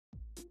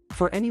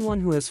For anyone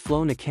who has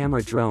flown a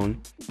camera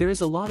drone, there is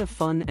a lot of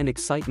fun and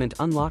excitement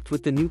unlocked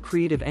with the new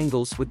creative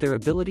angles with their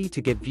ability to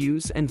get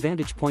views and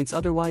vantage points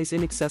otherwise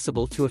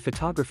inaccessible to a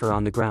photographer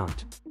on the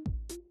ground.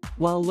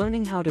 While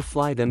learning how to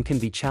fly them can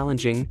be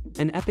challenging,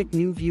 an epic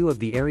new view of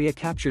the area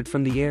captured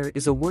from the air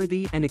is a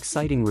worthy and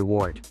exciting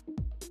reward.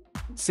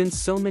 Since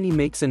so many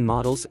makes and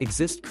models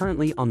exist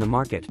currently on the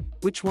market,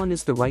 which one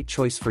is the right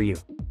choice for you?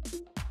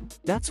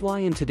 That's why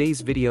in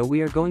today's video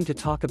we are going to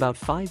talk about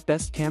 5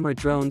 best camera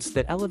drones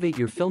that elevate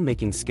your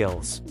filmmaking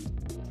skills.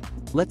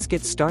 Let's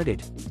get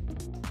started.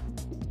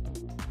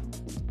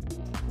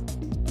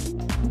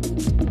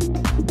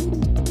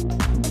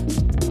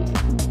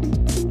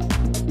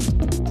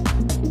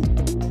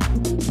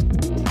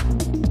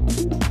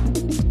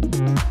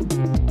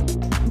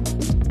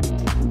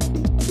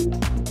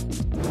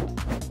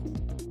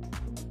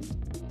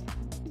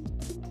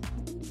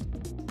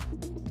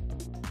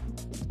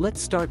 Let's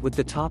start with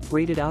the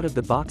top-rated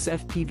out-of-the-box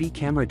FPV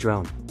camera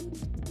drone.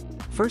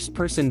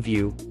 First-person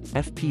view,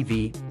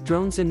 FPV,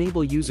 drones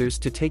enable users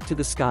to take to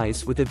the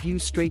skies with a view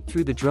straight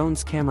through the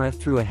drone's camera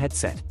through a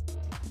headset.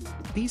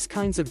 These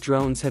kinds of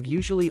drones have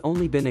usually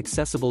only been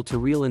accessible to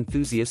real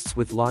enthusiasts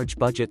with large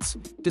budgets,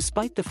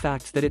 despite the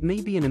fact that it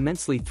may be an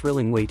immensely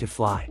thrilling way to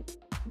fly.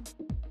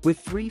 With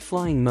 3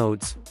 flying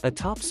modes, a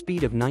top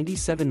speed of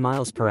 97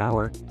 miles per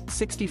hour,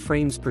 60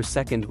 frames per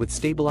second with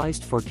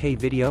stabilized 4K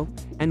video,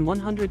 and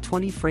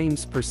 120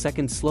 frames per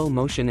second slow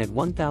motion at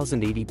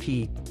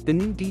 1080p, the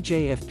new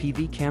DJI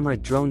FPV camera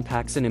drone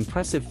packs an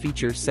impressive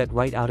feature set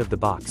right out of the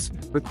box,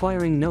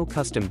 requiring no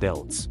custom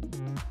builds.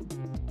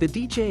 The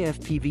DJI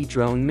FPV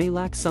drone may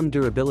lack some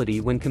durability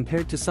when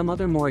compared to some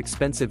other more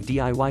expensive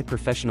DIY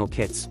professional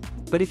kits,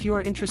 but if you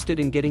are interested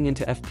in getting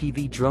into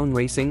FPV drone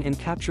racing and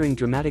capturing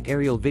dramatic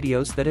aerial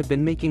videos that have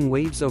been making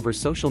waves over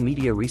social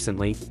media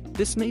recently,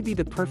 this may be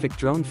the perfect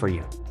drone for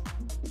you.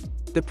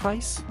 The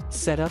price,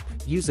 setup,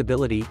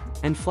 usability,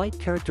 and flight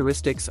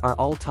characteristics are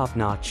all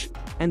top-notch,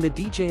 and the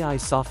DJI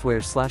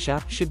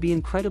software/app should be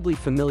incredibly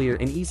familiar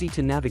and easy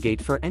to navigate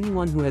for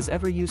anyone who has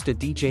ever used a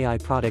DJI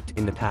product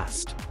in the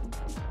past.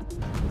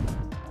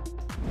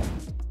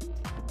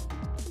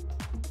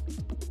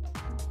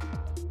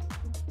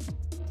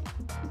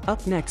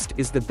 Up next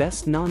is the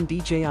best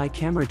non-DJI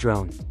camera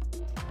drone.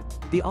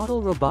 The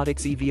Autel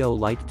Robotics EVO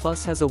Lite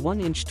Plus has a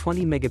 1-inch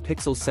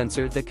 20-megapixel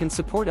sensor that can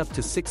support up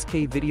to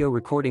 6K video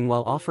recording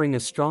while offering a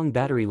strong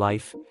battery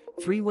life,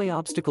 3-way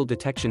obstacle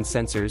detection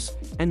sensors,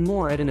 and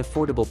more at an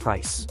affordable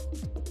price.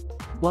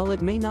 While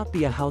it may not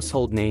be a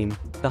household name,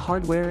 the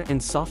hardware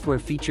and software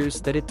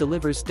features that it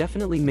delivers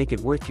definitely make it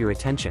worth your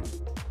attention.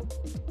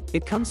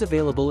 It comes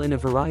available in a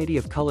variety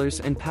of colors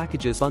and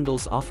packages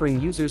bundles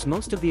offering users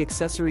most of the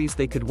accessories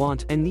they could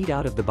want and need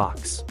out of the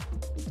box.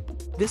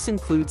 This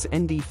includes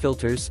ND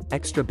filters,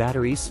 extra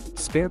batteries,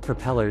 spare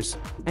propellers,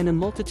 and a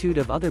multitude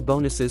of other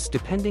bonuses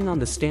depending on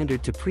the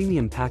standard to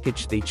premium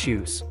package they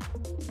choose.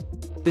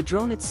 The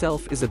drone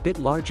itself is a bit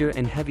larger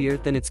and heavier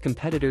than its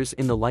competitors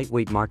in the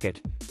lightweight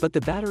market, but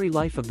the battery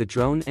life of the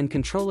drone and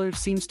controller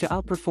seems to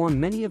outperform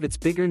many of its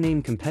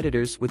bigger-name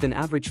competitors with an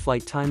average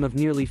flight time of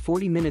nearly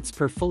 40 minutes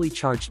per fully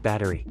charged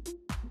battery.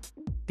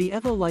 The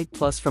EVO Lite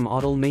Plus from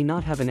Autel may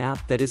not have an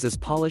app that is as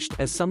polished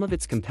as some of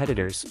its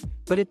competitors,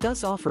 but it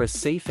does offer a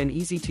safe and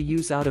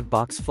easy-to-use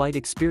out-of-box flight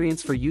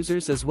experience for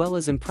users as well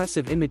as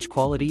impressive image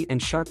quality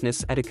and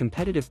sharpness at a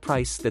competitive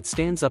price that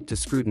stands up to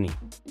scrutiny.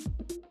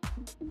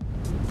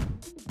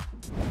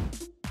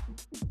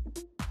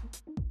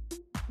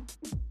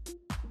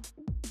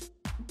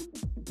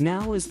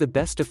 Now is the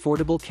best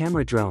affordable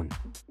camera drone.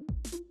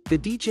 The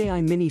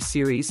DJI Mini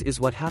series is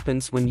what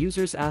happens when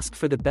users ask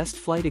for the best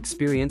flight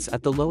experience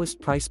at the lowest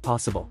price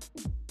possible.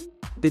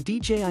 The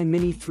DJI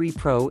Mini 3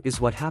 Pro is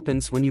what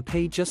happens when you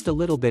pay just a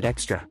little bit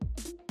extra.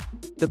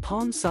 The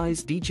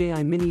palm-sized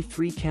DJI Mini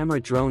 3 camera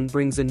drone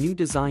brings a new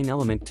design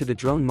element to the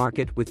drone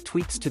market with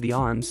tweaks to the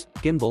arms,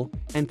 gimbal,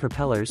 and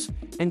propellers,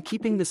 and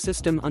keeping the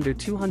system under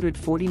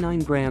 249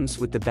 grams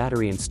with the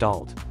battery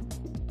installed.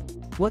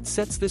 What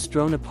sets this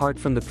drone apart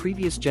from the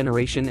previous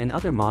generation and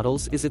other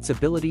models is its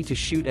ability to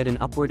shoot at an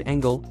upward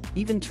angle,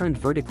 even turned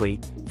vertically,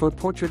 for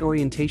portrait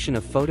orientation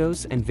of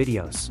photos and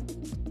videos.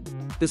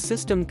 The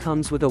system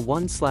comes with a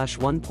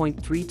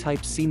 1/1.3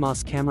 type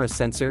CMOS camera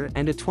sensor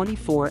and a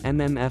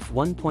 24mm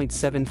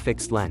f1.7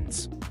 fixed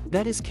lens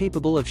that is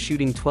capable of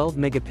shooting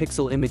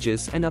 12-megapixel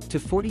images and up to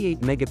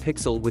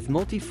 48-megapixel with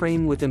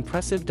multi-frame with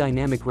impressive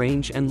dynamic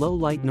range and low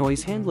light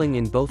noise handling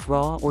in both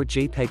RAW or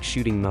JPEG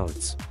shooting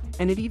modes.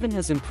 And it even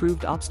has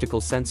improved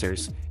obstacle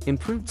sensors,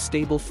 improved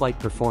stable flight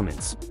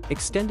performance,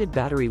 extended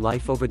battery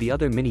life over the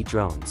other mini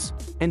drones,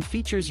 and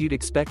features you'd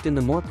expect in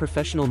the more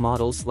professional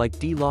models like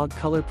D-Log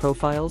color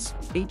profiles,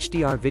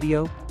 HDR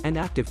video, and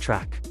active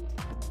track.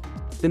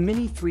 The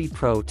Mini 3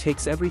 Pro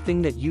takes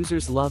everything that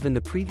users love in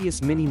the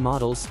previous Mini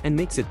models and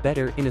makes it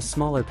better in a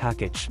smaller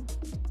package.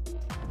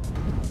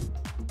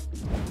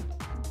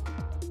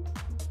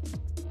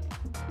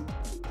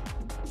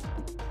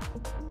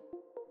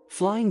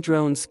 Flying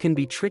drones can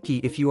be tricky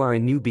if you are a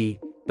newbie,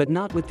 but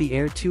not with the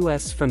Air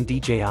 2S from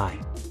DJI.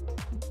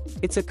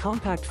 It's a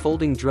compact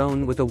folding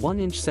drone with a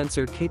 1-inch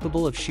sensor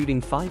capable of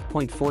shooting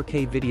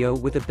 5.4K video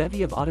with a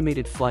bevy of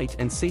automated flight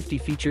and safety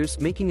features,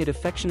 making it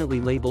affectionately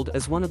labeled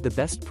as one of the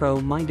best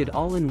pro-minded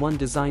all-in-one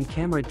design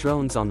camera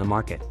drones on the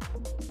market.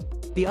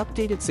 The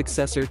updated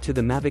successor to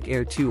the Mavic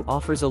Air 2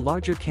 offers a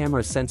larger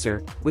camera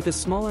sensor, with a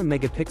smaller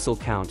megapixel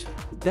count,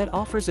 that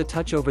offers a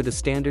touch over the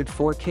standard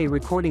 4K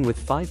recording with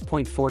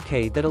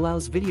 5.4K that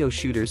allows video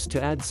shooters to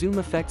add zoom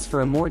effects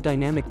for a more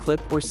dynamic clip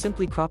or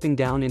simply cropping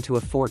down into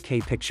a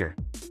 4K picture.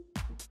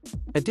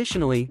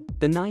 Additionally,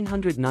 the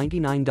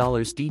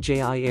 $999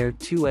 DJI Air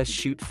 2S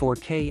shoot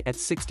 4K at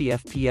 60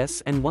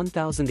 fps and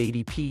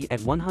 1080p at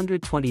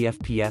 120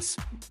 fps,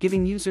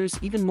 giving users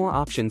even more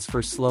options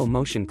for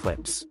slow-motion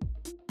clips.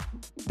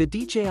 The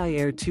DJI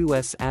Air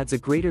 2S adds a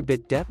greater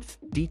bit depth,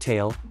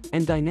 detail,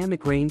 and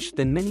dynamic range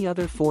than many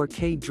other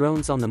 4K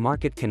drones on the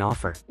market can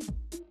offer.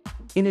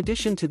 In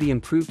addition to the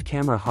improved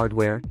camera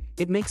hardware,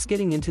 it makes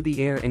getting into the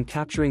air and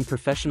capturing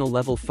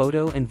professional-level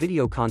photo and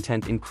video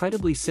content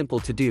incredibly simple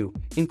to do,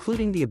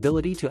 including the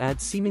ability to add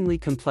seemingly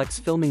complex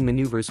filming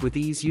maneuvers with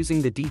ease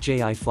using the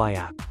DJI Fly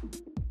app.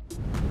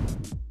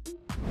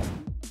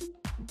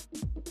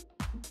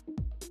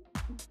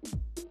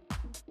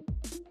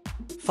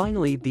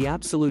 Finally, the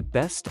absolute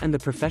best and the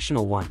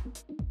professional one.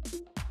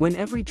 When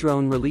every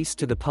drone released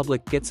to the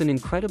public gets an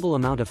incredible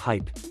amount of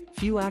hype,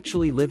 few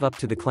actually live up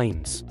to the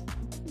claims.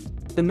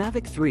 The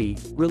Mavic 3,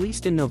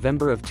 released in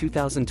November of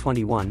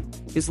 2021,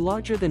 is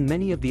larger than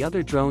many of the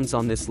other drones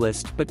on this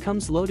list but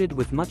comes loaded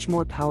with much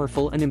more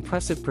powerful and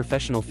impressive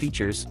professional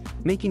features,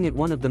 making it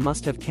one of the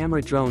must-have camera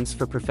drones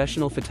for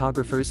professional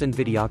photographers and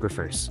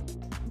videographers.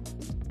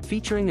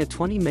 Featuring a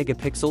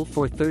 20-megapixel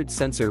 4/3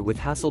 sensor with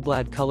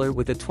Hasselblad color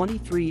with a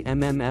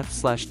 23mm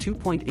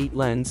f/2.8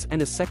 lens and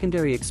a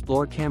secondary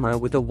Explore camera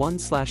with a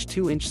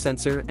 1/2-inch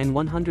sensor and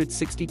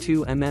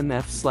 162mm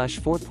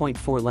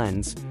f/4.4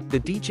 lens, the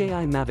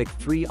DJI Mavic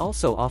 3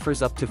 also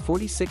offers up to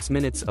 46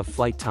 minutes of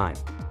flight time,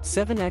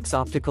 7x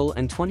optical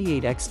and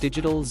 28x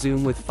digital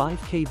zoom with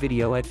 5K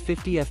video at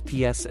 50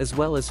 fps as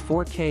well as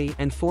 4K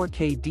and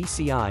 4K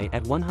DCI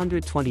at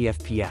 120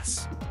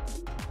 fps.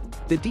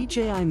 The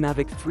DJI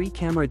Mavic 3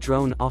 camera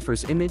drone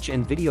offers image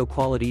and video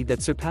quality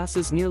that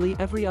surpasses nearly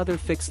every other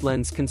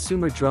fixed-lens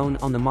consumer drone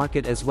on the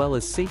market, as well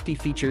as safety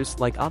features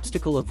like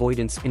obstacle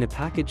avoidance in a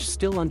package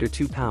still under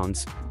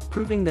 £2,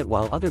 proving that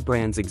while other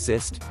brands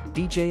exist,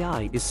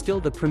 DJI is still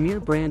the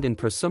premier brand in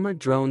prosumer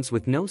drones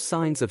with no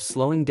signs of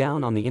slowing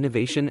down on the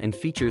innovation and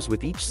features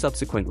with each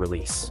subsequent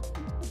release.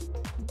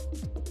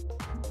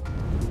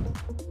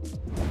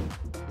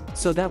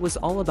 So that was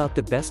all about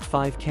the best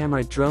 5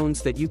 camera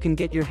drones that you can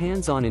get your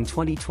hands on in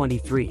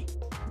 2023.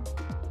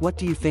 What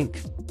do you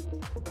think?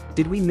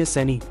 Did we miss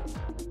any?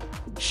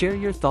 Share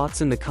your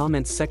thoughts in the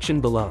comments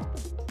section below.